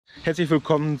Herzlich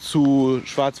willkommen zu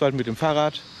Schwarzwald mit dem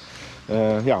Fahrrad.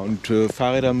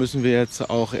 Fahrräder müssen wir jetzt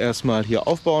auch erstmal hier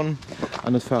aufbauen.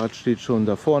 Anderes Fahrrad steht schon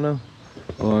da vorne.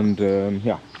 Und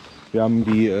wir haben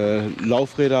die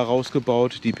Laufräder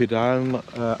rausgebaut, die Pedalen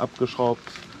abgeschraubt,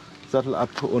 Sattel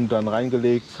ab und dann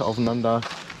reingelegt aufeinander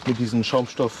mit diesen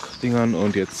Schaumstoffdingern.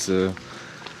 Und jetzt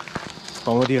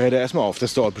bauen wir die Räder erstmal auf.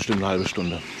 Das dauert bestimmt eine halbe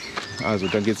Stunde. Also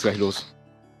dann geht's gleich los.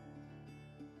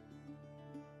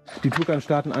 Die Tukan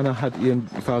starten, Anna hat ihren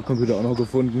Fahrradcomputer auch noch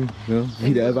gefunden, ne?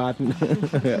 Wieder erwarten.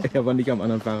 Er war nicht am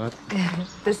anderen Fahrrad.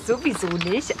 Das sowieso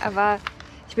nicht, aber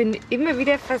ich bin immer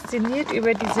wieder fasziniert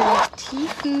über diese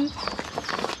tiefen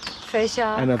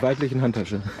Fächer. Einer weiblichen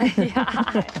Handtasche. Ja,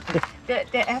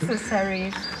 der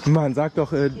Accessory. Man sagt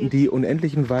doch die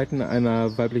unendlichen Weiten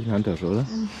einer weiblichen Handtasche, oder?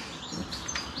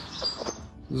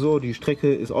 So, die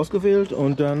Strecke ist ausgewählt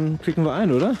und dann klicken wir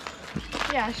ein, oder?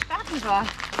 Ja, starten wir.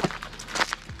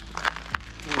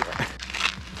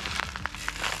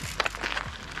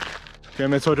 Wir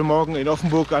haben jetzt heute Morgen in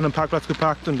Offenburg an einem Parkplatz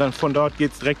geparkt und dann von dort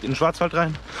geht es direkt in den Schwarzwald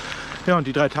rein. Ja, und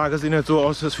die 3 Tage sehen jetzt so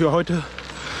aus, dass wir heute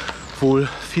wohl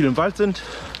viel im Wald sind.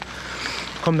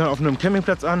 Kommen dann auf einem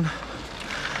Campingplatz an.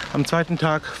 Am 2.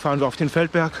 Tag fahren wir auf den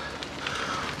Feldberg.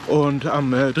 Und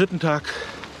am 3. Tag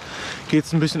geht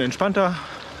es ein bisschen entspannter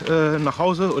nach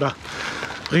Hause oder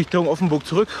Richtung Offenburg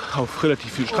zurück auf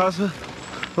relativ viel Straße.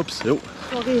 Ups, jo.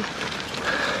 Sorry.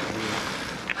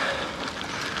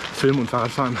 Film und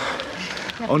Fahrradfahren.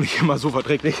 Ja. Auch nicht immer so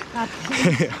verträglich.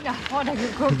 Nach vorne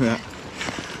geguckt.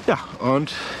 Ja,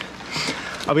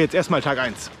 aber jetzt erstmal Tag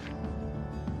 1.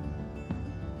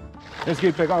 Es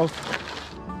geht bergauf.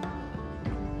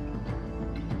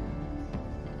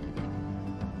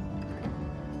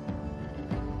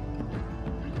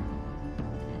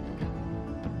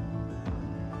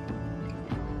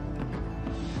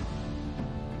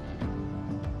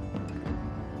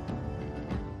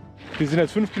 Wir sind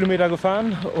jetzt 5 Kilometer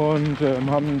gefahren und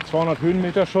haben 200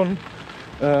 Höhenmeter schon.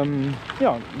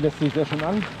 Lässt sich sehr schön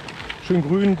an. Schön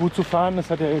grün, gut zu fahren.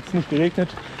 Es hat ja jetzt nicht geregnet.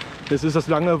 Es ist das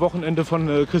lange Wochenende von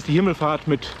Christi Himmelfahrt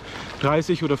mit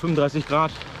 30 oder 35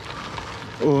 Grad.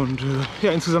 Und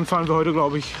insgesamt fahren wir heute,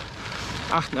 glaube ich,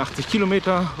 88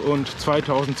 Kilometer und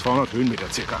 2200 Höhenmeter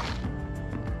circa.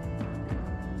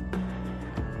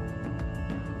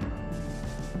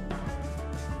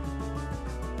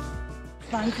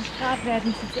 20 Grad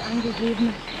werden sie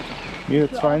angegeben. Hier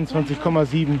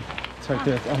 22,7 zeigt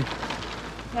er jetzt an.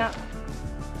 Ja.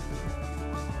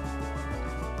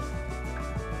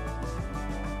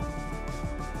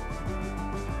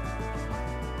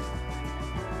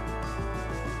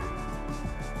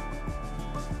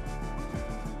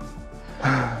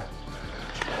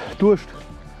 Durst.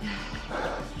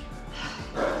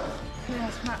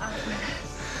 Lass mal atmen.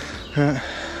 Ja.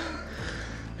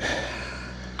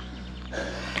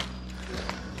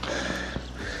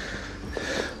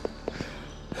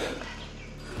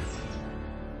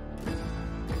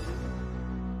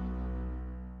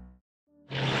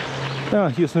 Ja,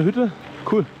 hier ist eine Hütte.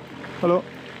 Cool. Hallo.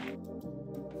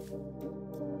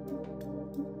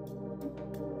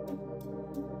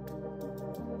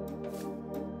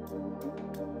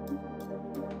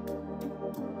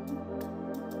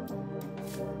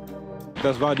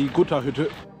 Das war die Gutterhütte.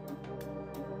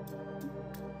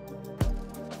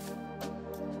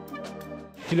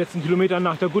 Die letzten Kilometer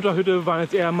nach der Gutterhütte waren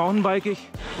jetzt eher mountainbikig.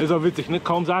 Ist auch witzig, ne?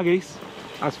 Kaum sage ich's.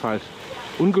 Asphalt.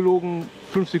 Ungelogen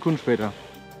 5 Sekunden später.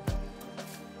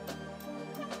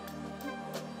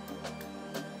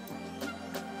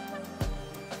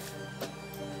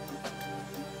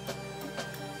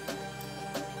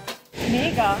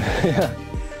 Mega. Ja.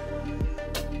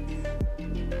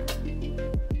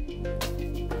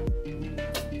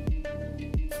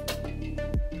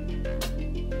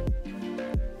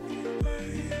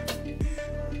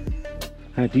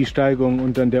 Ja, die Steigung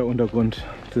und dann der Untergrund,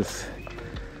 das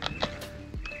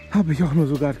habe ich auch nur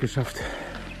so gerade geschafft.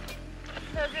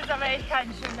 Das ist aber echt kein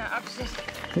schöner Abschnitt.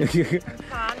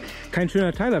 Kein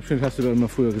schöner Teilabschnitt, hast du doch immer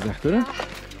früher gesagt, oder? Ja.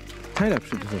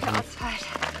 Teilabschnitt ist das. Der Asphalt.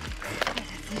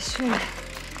 Das ist schön.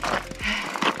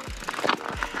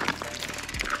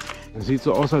 Das sieht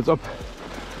so aus, als ob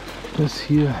das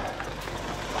hier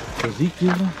versiegt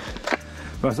wäre.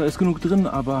 Wasser ist genug drin,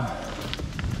 aber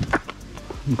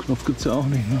einen Knopf gibt es ja auch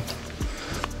nicht. Ne?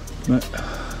 Nee.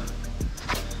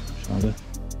 Schade.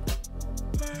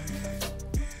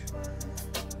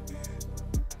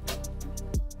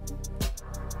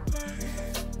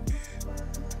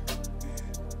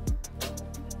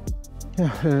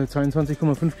 Ja,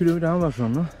 22,5 Kilometer haben wir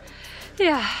schon, ne?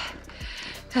 Ja.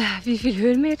 Wie viel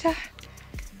Höhenmeter?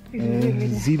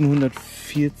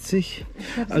 740.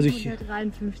 Also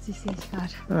 753 sehe ich gerade.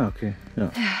 Ah, okay.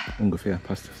 Ja, ungefähr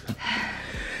passt das.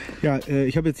 Ja,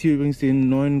 ich habe jetzt hier übrigens den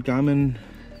neuen Garmin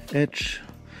Edge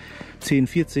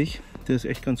 1040. Der ist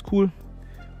echt ganz cool.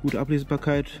 Gute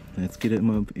Ablesbarkeit. Jetzt geht er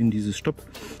immer in dieses Stopp.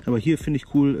 Aber hier finde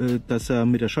ich cool, dass er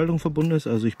mit der Schaltung verbunden ist.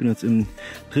 Also ich bin jetzt im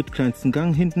drittkleinsten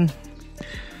Gang hinten.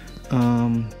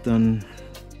 Dann,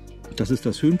 das ist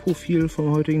das Höhenprofil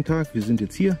vom heutigen Tag. Wir sind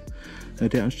jetzt hier.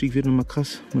 Der Anstieg wird nochmal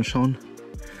krass. Mal schauen.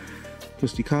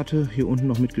 Das ist die Karte. Hier unten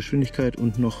noch mit Geschwindigkeit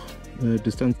und noch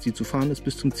Distanz, die zu fahren ist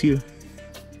bis zum Ziel.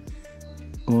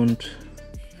 Und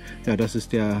ja, das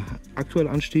ist der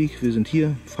aktuelle Anstieg. Wir sind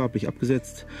hier farblich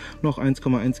abgesetzt. Noch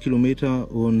 1,1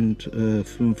 Kilometer und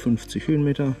 55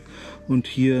 Höhenmeter. Und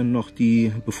hier noch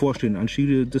die bevorstehenden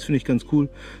Anstiege. Das finde ich ganz cool.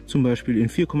 Zum Beispiel in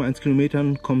 4,1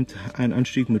 Kilometern kommt ein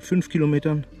Anstieg mit 5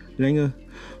 Kilometern Länge.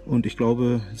 Und ich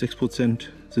glaube 6%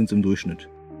 sind es im Durchschnitt.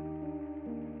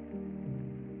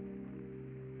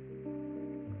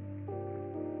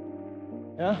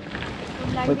 Ja?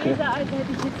 Okay. Lange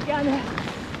hätte ich jetzt gerne.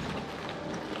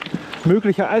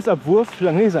 Möglicher Eisabwurf,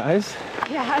 Langnese-Eis.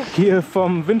 Ja. Hier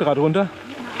vom Windrad runter.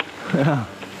 Ja.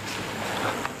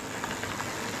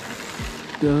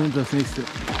 Das nächste.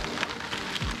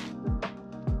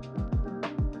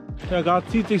 Ja, gerade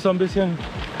zieht sich so ein bisschen.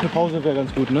 Eine Pause wäre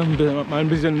ganz gut, ne? Mal ein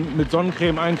bisschen mit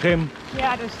Sonnencreme eincremen.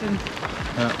 Ja, das stimmt.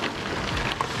 Ja.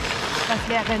 Das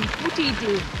wäre eine gute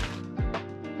Idee.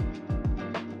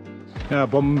 Ja,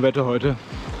 Bombenwetter heute.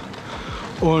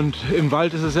 Und im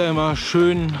Wald ist es ja immer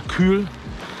schön kühl.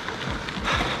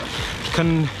 Ich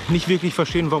kann nicht wirklich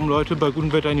verstehen, warum Leute bei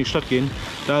gutem Wetter in die Stadt gehen.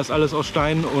 Da ist alles aus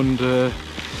Stein und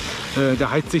da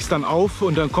heizt sich dann auf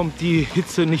und dann kommt die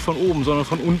Hitze nicht von oben, sondern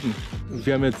von unten.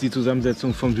 Wir haben jetzt die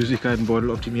Zusammensetzung vom Süßigkeitenbeutel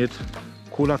optimiert.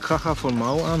 Cola Kracher von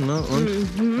Mauern, ne? Und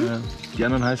die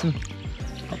anderen heißen?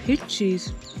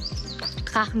 Hitchis.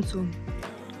 Drachenzungen.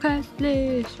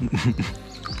 Köstlich.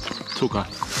 Zucker.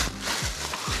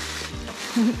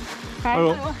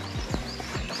 Hallo.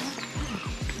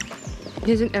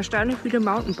 Hier sind erstaunlich viele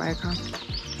Mountainbiker.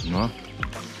 Ja.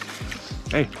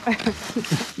 Hey.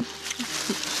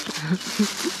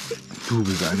 Du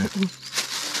bist eine.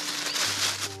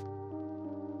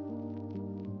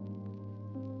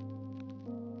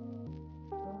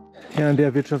 Ja, in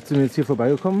der Wirtschaft sind wir jetzt hier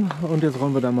vorbeigekommen und jetzt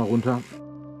rollen wir da mal runter.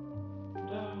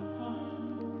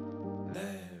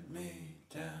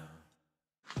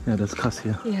 Ja, das ist krass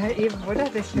hier. Ja, eben, oder?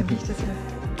 Das finde ich das ja.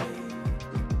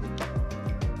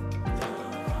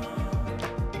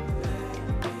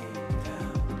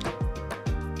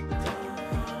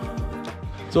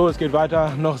 So, es geht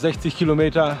weiter, noch 60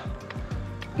 Kilometer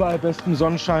bei bestem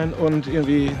Sonnenschein und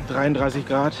irgendwie 33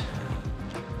 Grad.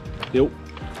 Jo,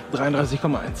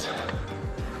 33,1.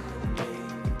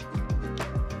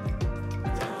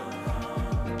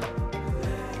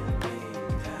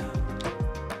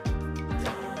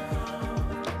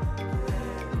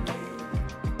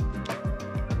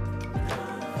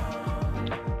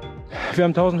 Wir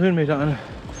haben 1000 Höhenmeter an.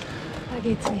 Da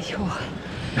geht's nicht hoch.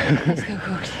 Hast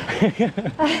geguckt.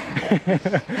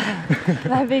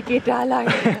 Mein Weg geht da lang,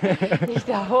 nicht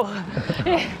da hoch.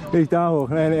 Nicht da hoch,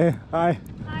 nee. Hi.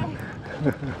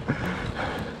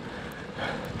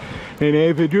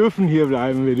 Nee, wir dürfen hier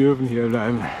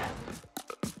bleiben,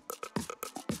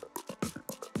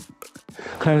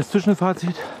 Kleines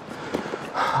Zwischenfazit.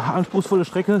 Anspruchsvolle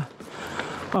Strecke,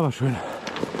 aber schön.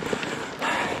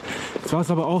 Jetzt war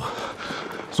es aber auch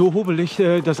so hobelig,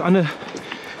 dass Anne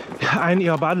einen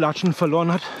ihrer Badelatschen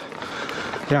verloren hat.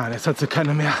 Ja, jetzt hat sie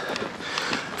keine mehr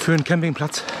für einen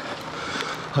Campingplatz.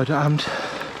 Heute Abend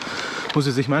muss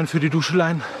sie sich meinen für die Dusche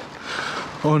leihen.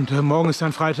 Und morgen ist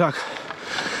dann Freitag.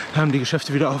 Da haben die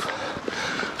Geschäfte wieder auf.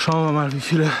 Schauen wir mal, wie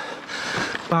viele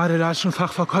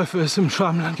Badelatschen-Fachverkäufe es im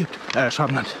Schwabenland gibt.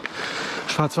 Schwarzwald.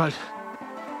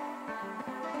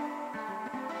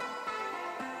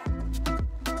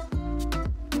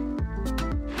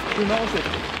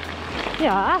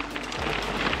 Ja.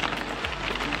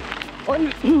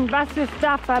 Und was es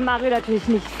darf bei Mario natürlich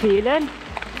nicht fehlen,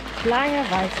 lange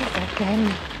weiße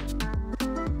Socken.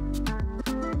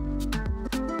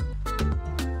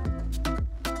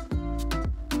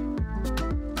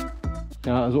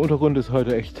 Ja, also Untergrund ist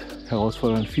heute echt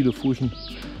herausfordernd. Viele Furchen.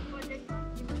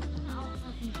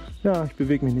 Ja, ich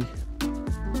bewege mich nicht.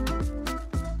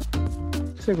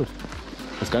 Sehr gut.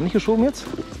 Hast gar nicht geschoben jetzt?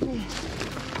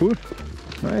 Cool.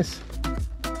 Nice.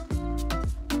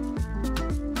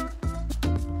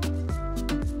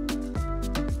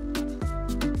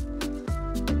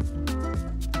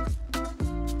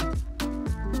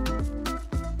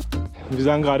 Wir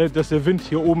sagen gerade, dass der Wind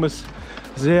hier oben es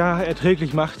sehr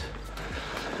erträglich macht.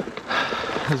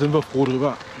 Da sind wir froh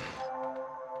drüber.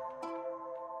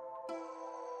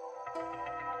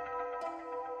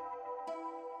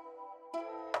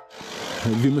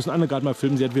 Wir müssen Anne gerade mal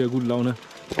filmen, sie hat wieder gute Laune.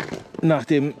 Nach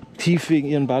dem Tief wegen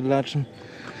ihren Badelatschen.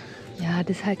 Ja,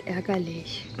 das ist halt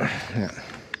ärgerlich. Ja.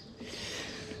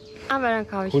 Aber dann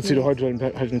kaufe ich Holst du dir heute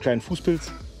halt einen kleinen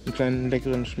Fußpilz? Einen kleinen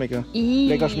leckeren Schmecker?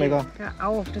 Leckerschmecker? Hör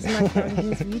auf, das macht doch nicht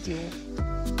ins Video.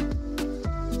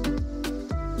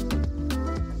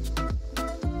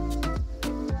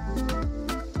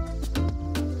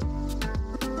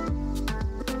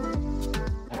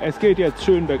 Es geht jetzt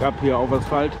schön bergab hier auf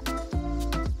Asphalt.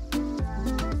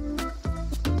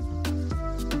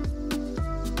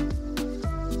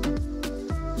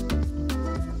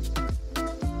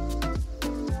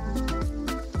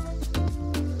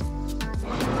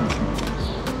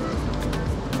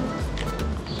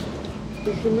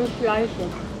 Das ist nur das Gleiche.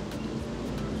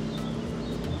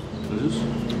 Das ist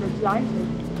Das Gleiche.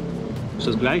 Ist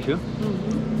das Gleiche?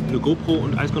 Mhm. Eine GoPro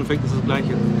und Eiskonfekt ist das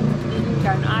Gleiche.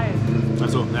 Kein Eis.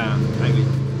 Achso, ja, eigentlich.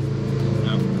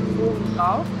 Ja. Oben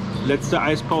drauf. Letzte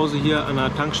Eispause hier an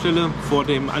der Tankstelle vor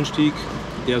dem Anstieg,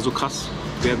 der so krass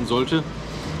werden sollte.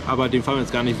 Aber den fahren wir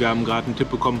jetzt gar nicht. Wir haben gerade einen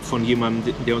Tipp bekommen von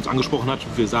jemandem, der uns angesprochen hat.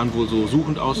 Wir sahen wohl so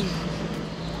suchend aus.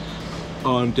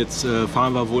 Und jetzt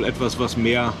fahren wir wohl etwas, was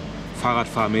mehr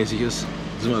Fahrradfahrmäßig ist.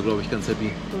 Da sind wir, glaube ich, ganz happy.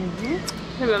 Mhm.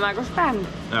 Sind wir mal gespannt.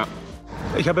 Ja.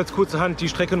 Ich habe jetzt kurzerhand die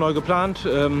Strecke neu geplant,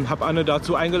 habe Anne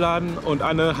dazu eingeladen und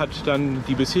Anne hat dann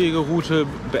die bisherige Route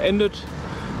beendet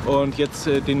und jetzt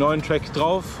den neuen Track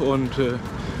drauf und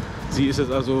sie ist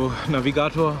jetzt also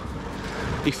Navigator.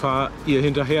 Ich fahre ihr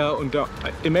hinterher und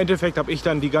im Endeffekt habe ich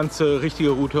dann die ganze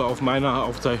richtige Route auf meiner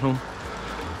Aufzeichnung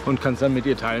und kann es dann mit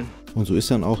ihr teilen. Und so ist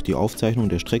dann auch die Aufzeichnung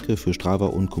der Strecke für Strava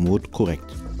und Komoot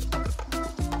korrekt.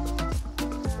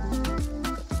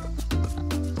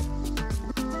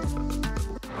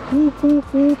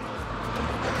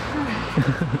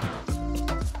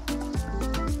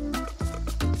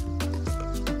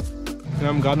 Wir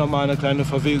haben gerade noch mal eine kleine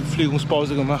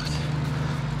Verpflegungspause gemacht.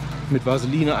 Mit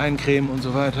Vaseline eincremen und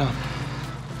so weiter.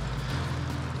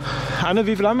 Anne,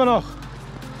 wie viel haben wir noch?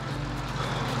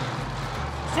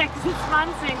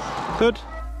 26. Gut.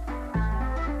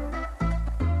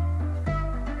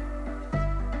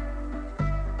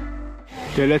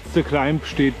 Der letzte Climb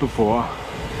steht bevor.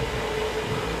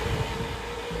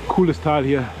 Cooles Tal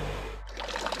hier.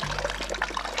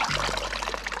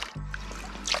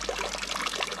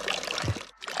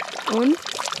 Und?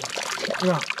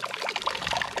 Ja.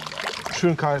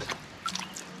 Schön kalt.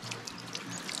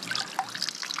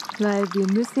 Weil wir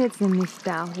müssen jetzt nämlich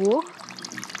da hoch.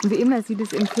 Und wie immer sieht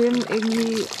es im Film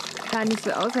irgendwie gar nicht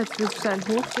so aus, als würde es steil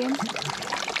hochgehen.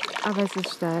 Aber es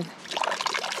ist steil.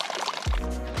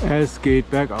 Es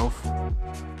geht bergauf.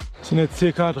 Es sind jetzt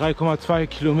ca. 3,2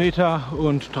 Kilometer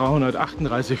und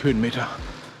 338 Höhenmeter.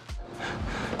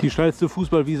 Die steilste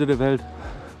Fußballwiese der Welt.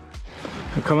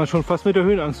 Da kann man schon fast mit der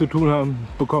Höhenangst zu tun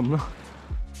bekommen. Ne?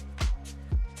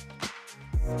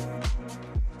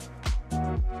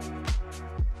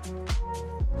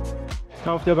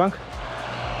 Da auf der Bank.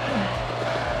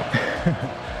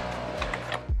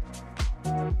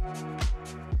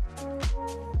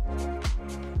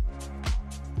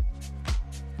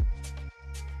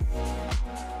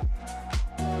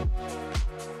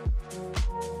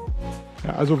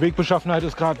 Ja, also Wegbeschaffenheit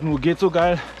ist gerade nur geht so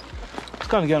geil. Das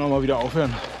kann gerne auch mal wieder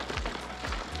aufhören.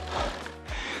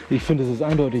 Ich finde, es ist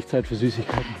eindeutig Zeit für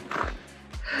Süßigkeiten.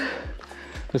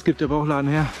 Was gibt der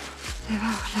Bauchladen her? Der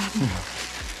Bauchladen.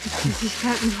 Mit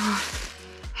Süßigkeiten vor.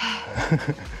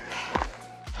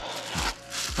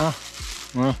 Ah,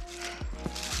 ja.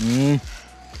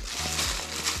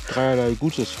 Dreierlei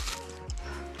Gutes.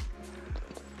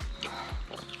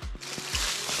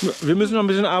 Wir müssen noch ein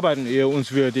bisschen arbeiten, ehe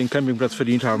wir den Campingplatz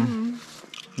verdient haben.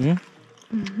 Mhm.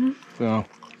 Mhm. Ja.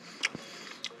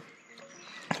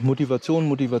 Motivation,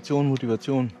 Motivation,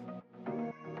 Motivation.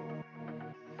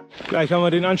 Gleich haben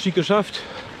wir den Anstieg geschafft.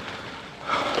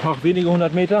 Noch wenige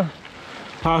 100 Meter, ein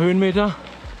paar Höhenmeter.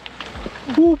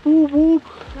 Wup, wup, wup.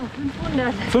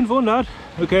 500. 500?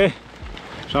 Okay,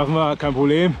 schaffen wir, kein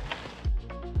Problem.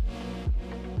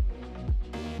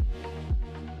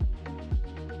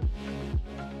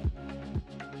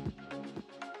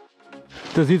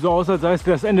 Das sieht so aus, als sei es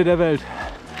das Ende der Welt.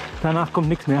 Danach kommt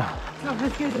nichts mehr. Ich hoffe,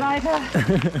 es geht weiter.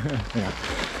 Ja.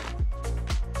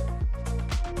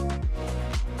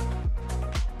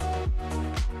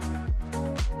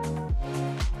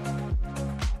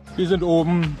 Wir sind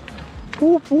oben.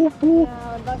 Hup, hup, hup.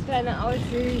 Ja, und was für eine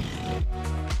Aussicht.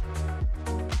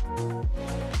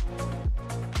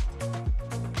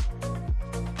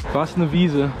 Was eine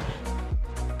Wiese.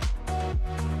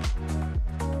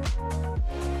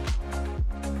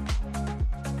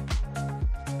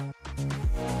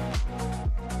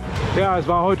 Ja, es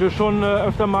war heute schon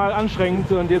öfter mal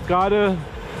anstrengend und jetzt gerade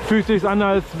fühlt es sich an,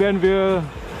 als wären wir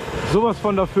sowas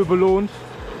von dafür belohnt.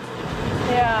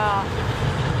 Ja,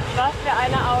 was für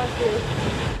eine Aussicht.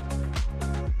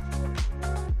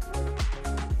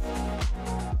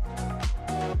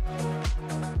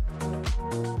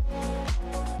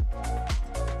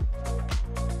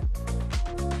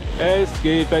 Es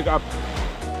geht bergab.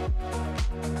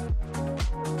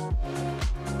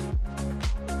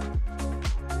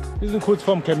 Wir sind kurz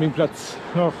vorm Campingplatz,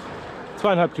 noch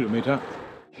 2,5 Kilometer.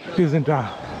 Wir sind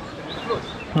da.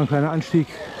 Ein kleiner Anstieg,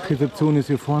 Rezeption ist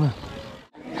hier vorne.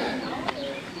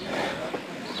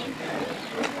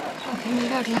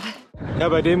 Ja,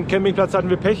 bei dem Campingplatz hatten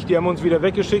wir Pech, die haben uns wieder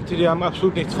weggeschickt, die haben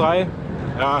absolut nichts frei.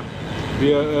 Ja,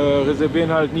 wir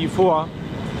reservieren halt nie vor.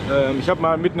 Ich habe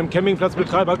mal mit einem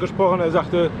Campingplatzbetreiber gesprochen, er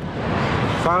sagte,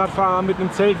 Fahrradfahrer mit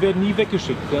einem Zelt werden nie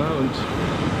weggeschickt. Ja? Und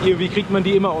irgendwie kriegt man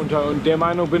die immer unter und der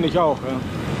Meinung bin ich auch. Ja?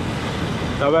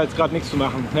 Da war jetzt gerade nichts zu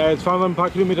machen. Ja, jetzt fahren wir ein paar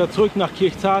Kilometer zurück nach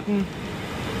Kirchzarten.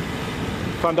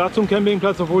 Fahren da zum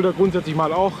Campingplatz, obwohl der grundsätzlich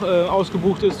mal auch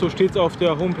ausgebucht ist, so steht es auf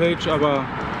der Homepage, aber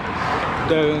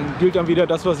da gilt dann wieder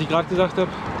das, was ich gerade gesagt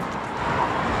habe.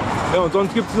 Ja, und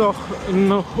sonst gibt es noch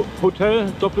ein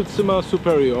Hotel, Doppelzimmer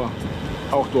Superior,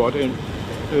 auch dort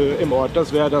im Ort.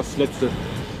 Das wäre das letzte.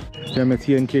 Wir haben jetzt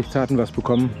hier in Kirchzarten was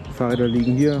bekommen. Fahrräder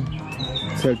liegen hier.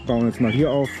 Zelt bauen jetzt mal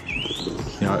hier auf.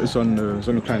 Ja, ist so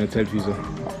eine kleine Zeltwiese.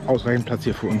 Ausreichend Platz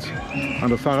hier für uns.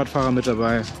 Andere Fahrradfahrer mit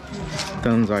dabei.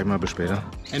 Dann sage ich mal bis später.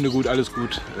 Ende gut, alles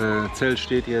gut. Zelt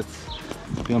steht jetzt.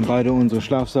 Wir haben beide unsere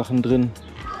Schlafsachen drin.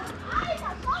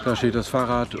 Da steht das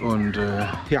Fahrrad und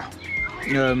ja.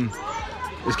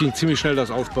 Es ging ziemlich schnell das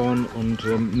Aufbauen und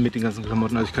mit den ganzen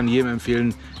Klamotten. Also ich kann jedem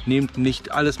empfehlen, nehmt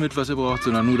nicht alles mit, was ihr braucht,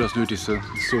 sondern nur das Nötigste.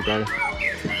 Das ist so geil.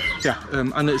 Ja,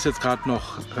 Anne ist jetzt gerade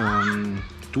noch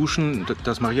duschen.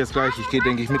 Das mache ich jetzt gleich. Ich gehe,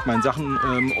 denke ich, mit meinen Sachen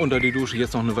unter die Dusche.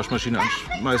 Jetzt noch eine Waschmaschine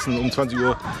anschmeißen. Um 20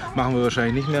 Uhr machen wir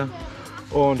wahrscheinlich nicht mehr.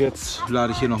 Und jetzt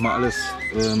lade ich hier noch mal alles.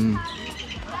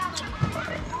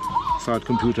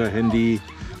 Fahrradcomputer, Handy,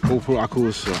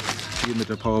 GoPro-Akkus. So, hier mit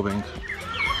der Powerbank.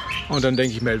 Und dann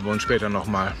denke ich, melden wir uns später noch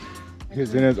mal. Wir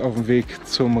sind jetzt auf dem Weg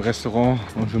zum Restaurant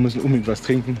und wir müssen unbedingt was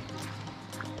trinken.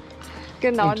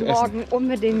 Genau, und morgen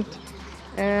unbedingt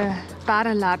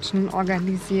Badelatschen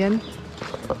organisieren.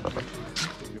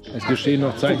 Es geschehen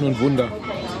noch Zeichen und Wunder.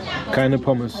 Keine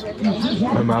Pommes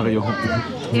bei Mario.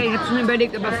 Ja, ich habe schon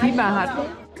überlegt, ob er Fieber hat.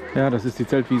 Ja, das ist die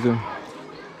Zeltwiese.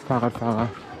 Fahrradfahrer.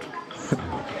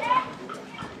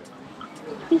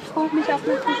 Ich freue mich auf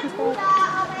eine Dusche.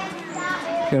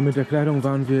 Ja, mit der Kleidung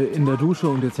waren wir in der Dusche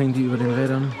und jetzt hängen die über den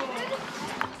Rädern.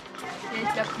 Ja,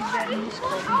 ich glaube, die werden nicht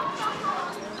trocken.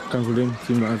 Kein Problem,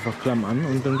 ziehen wir einfach Klamm an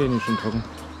und dann werden die schon trocken.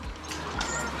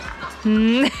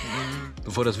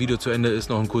 Bevor das Video zu Ende ist,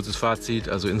 noch ein kurzes Fazit.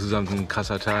 Also insgesamt ein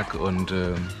krasser Tag und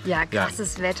ja,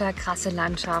 krasses Wetter, krasse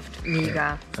Landschaft,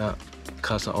 mega. Ja,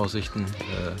 krasse Aussichten.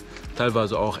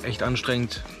 Teilweise auch echt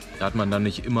anstrengend. Da hat man dann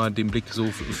nicht immer den Blick so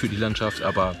für die Landschaft,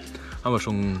 aber haben wir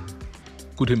schon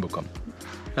gut hinbekommen.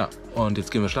 Ja, und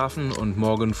jetzt gehen wir schlafen und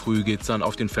morgen früh geht es dann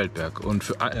auf den Feldberg.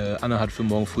 Und Anne hat für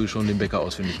morgen früh schon den Bäcker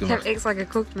ausfindig gemacht. Ich habe extra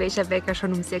geguckt, welcher Bäcker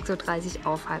schon um 6:30 Uhr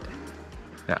auf hat.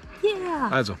 Ja. Yeah.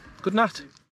 Also, gute Nacht.